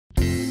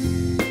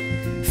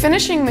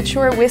Finishing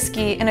mature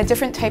whiskey in a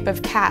different type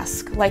of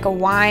cask, like a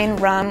wine,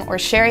 rum, or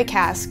sherry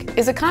cask,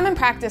 is a common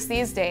practice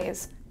these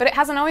days, but it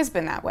hasn't always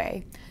been that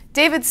way.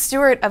 David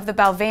Stewart of the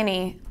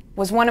Balvenie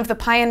was one of the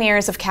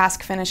pioneers of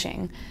cask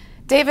finishing.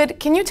 David,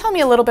 can you tell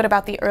me a little bit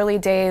about the early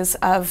days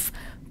of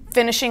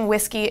finishing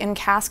whiskey in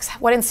casks?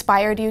 What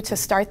inspired you to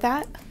start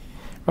that?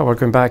 Well, we're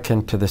going back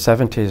into the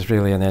 70s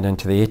really, and then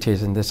into the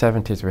 80s. In the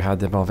 70s we had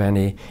the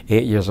Balvenie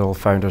 8-year-old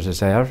Founders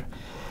Reserve.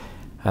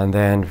 And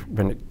then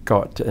when it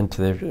got into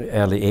the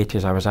early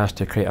 80s, I was asked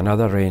to create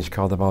another range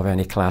called the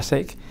Balvenie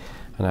Classic.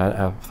 And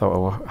I thought,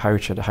 well, how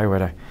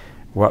would I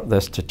work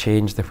this to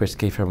change the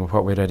whisky from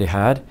what we already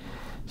had?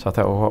 So I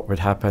thought, well, what would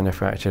happen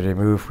if we actually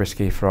remove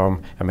whisky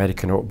from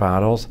American oak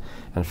barrels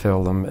and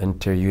fill them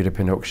into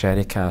European oak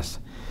sherry casks?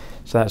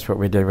 So that's what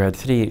we did. We had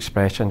 3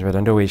 expressions. We had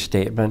a no-age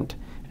statement,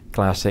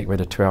 classic,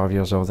 with a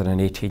 12-year-old and an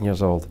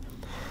 18-year-old.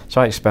 So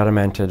I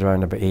experimented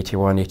around about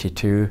 81,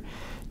 82,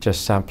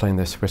 just sampling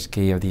this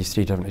whisky of these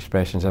 3 different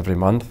expressions every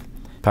month,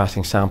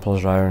 passing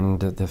samples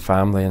around the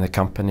family and the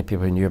company,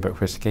 people who knew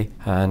about whisky.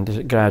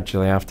 And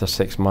gradually, after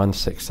 6 months,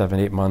 6, 7,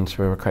 8 months,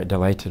 we were quite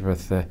delighted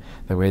with the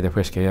way the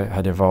whisky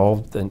had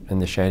evolved in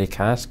the sherry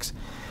casks.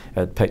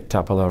 It picked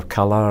up a lot of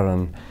colour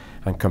and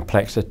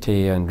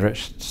complexity and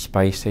rich,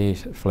 spicy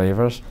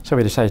flavours. So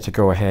we decided to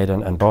go ahead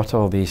and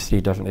bottle these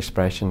 3 different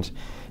expressions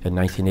in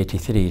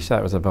 1983. So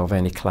that was a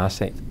Balvenie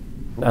Classic.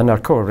 And our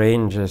core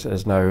range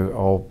is now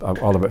all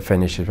about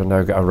finishes. We've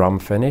now got a rum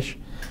finish.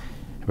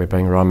 We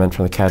bring rum in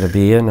from the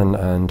Caribbean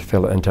and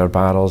fill it into our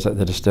barrels at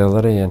the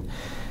distillery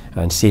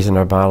and season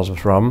our barrels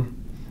with rum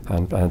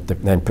and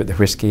then put the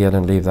whisky in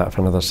and leave that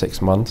for another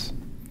 6 months.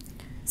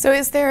 So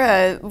is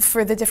there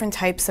for the different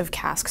types of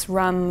casks,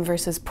 rum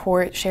versus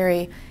port,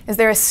 sherry, is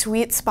there a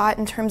sweet spot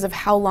in terms of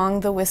how long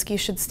the whiskey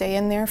should stay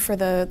in there for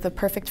the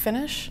perfect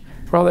finish?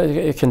 Well,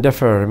 it can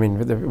differ. I mean,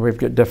 we've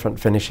got different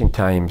finishing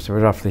times. So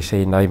we roughly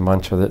say 9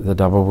 months for the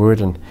double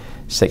wood and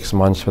 6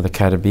 months for the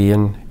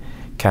Caribbean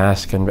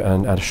cask and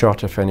a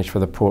shorter finish for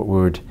the port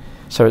wood.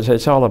 So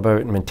it's all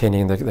about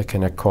maintaining the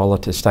kind of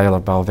quality style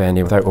of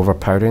Balvenie without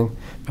overpowering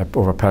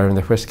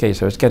the whisky.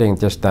 So it's getting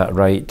just that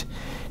right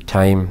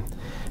time.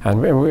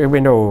 And we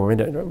know,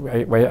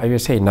 I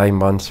would say 9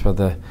 months for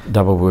the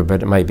double wood,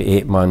 but it might be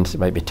 8 months, it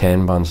might be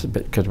 10 months,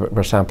 because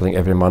we're sampling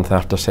every month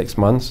after 6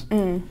 months.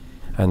 Mm.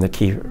 And the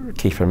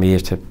key for me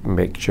is to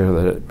make sure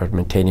that we're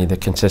maintaining the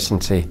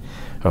consistency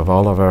of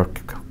all of our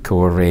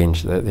core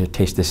range, that they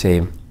taste the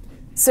same.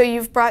 So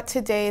you've brought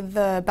today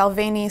the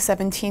Balvenie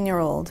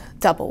 17-year-old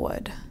double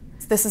wood.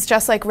 This is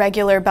just like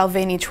regular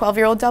Balvenie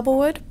 12-year-old double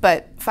wood,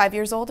 but 5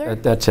 years older?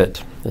 That's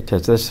it. It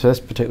is. This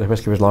particular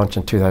whisky was launched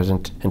in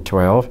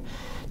 2012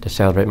 to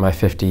celebrate my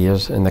 50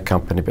 years in the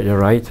company. But you're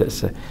right,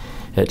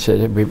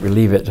 we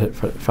leave it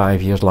for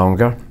 5 years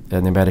longer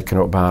in the American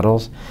oak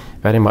barrels.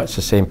 Very much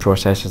the same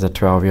process as a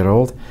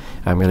 12-year-old,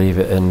 and we leave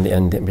it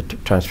and we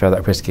transfer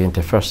that whisky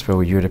into first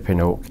full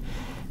European oak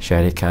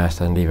sherry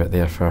cask and leave it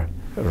there for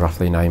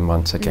roughly 9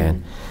 months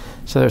again.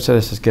 Mm. So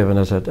this has given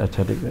us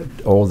an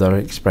older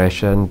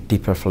expression,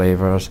 deeper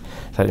flavours,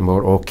 slightly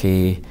more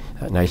oaky,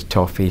 that nice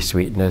toffee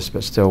sweetness,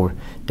 but still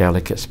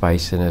delicate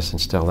spiciness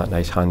and still that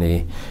nice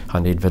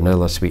honeyed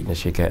vanilla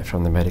sweetness you get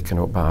from the American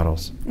oak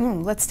barrels.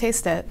 Let's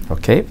taste it.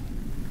 Okay.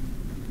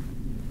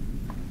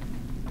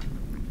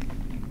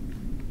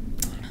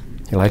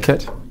 You like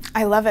it?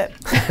 I love it.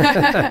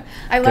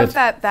 I love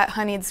that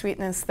honeyed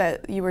sweetness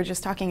that you were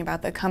just talking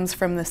about that comes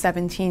from the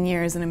 17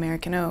 years in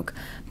American oak.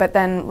 But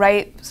then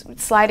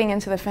sliding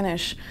into the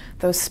finish,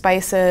 those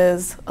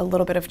spices, a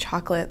little bit of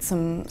chocolate,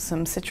 some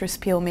citrus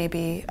peel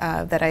maybe,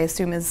 that I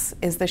assume is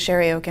the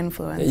sherry oak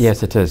influence.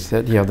 Yes, it is.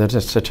 Yeah, there's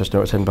just citrus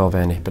notes in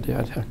Balvenie, but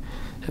yeah,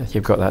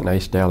 you've got that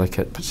nice,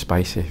 delicate, but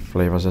spicy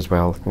flavours as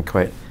well, and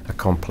quite a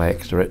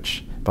complex,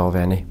 rich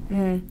Balvenie.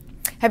 Mm.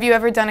 Have you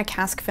ever done a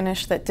cask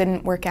finish that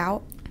didn't work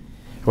out?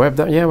 We've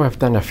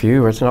done a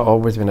few. It's not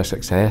always been a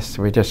success.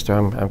 We just,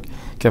 I'm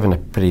given a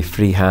pretty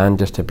free hand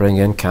just to bring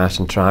in casks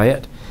and try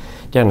it.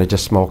 Generally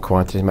just small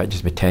quantities, might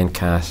just be 10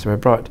 casks. We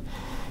brought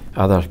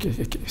other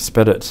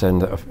spirits in,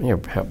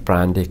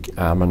 brandy,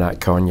 Armagnac,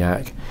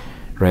 cognac,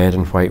 red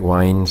and white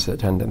wines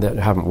that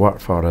haven't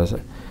worked for us.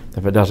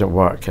 If it doesn't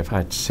work, if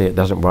I say it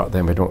doesn't work,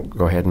 then we don't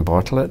go ahead and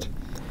bottle it.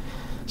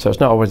 So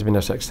it's not always been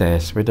a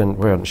success. We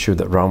weren't sure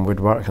that rum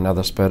would work,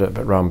 another spirit,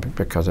 but rum,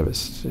 because of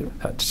its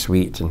that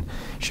sweet and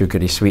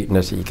sugary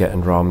sweetness that you get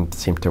in rum,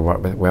 seemed to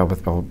work well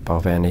with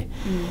Balvenie.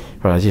 Mm.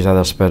 Whereas these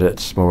other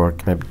spirits more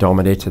maybe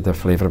dominated the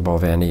flavour of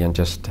Balvenie and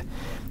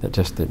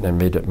it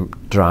made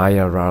it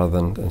drier rather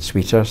than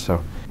sweeter.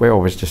 So we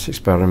always just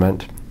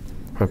experiment.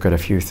 We've got a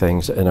few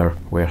things in our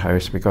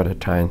warehouse. We've got to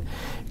try and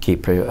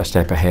keep a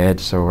step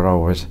ahead, so we're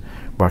always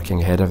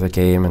working ahead of the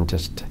game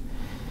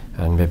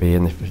and maybe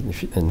in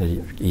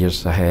the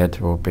years ahead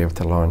we'll be able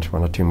to launch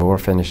 1 or 2 more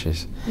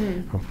finishes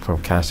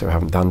from casks that we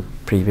haven't done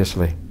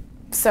previously.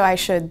 So I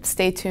should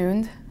stay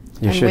tuned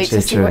and wait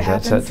to see what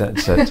happens?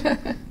 That's it.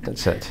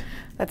 That's it.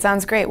 That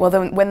sounds great.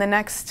 Well, when the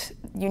next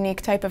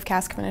unique type of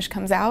cask finish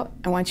comes out,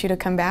 I want you to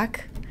come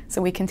back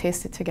so we can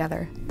taste it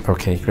together.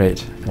 Okay,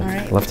 great. All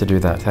right. I'd love to do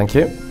that. Thank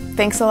you.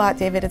 Thanks a lot,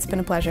 David. It's been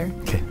a pleasure.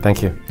 Okay,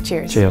 thank you.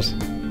 Cheers.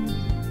 Cheers.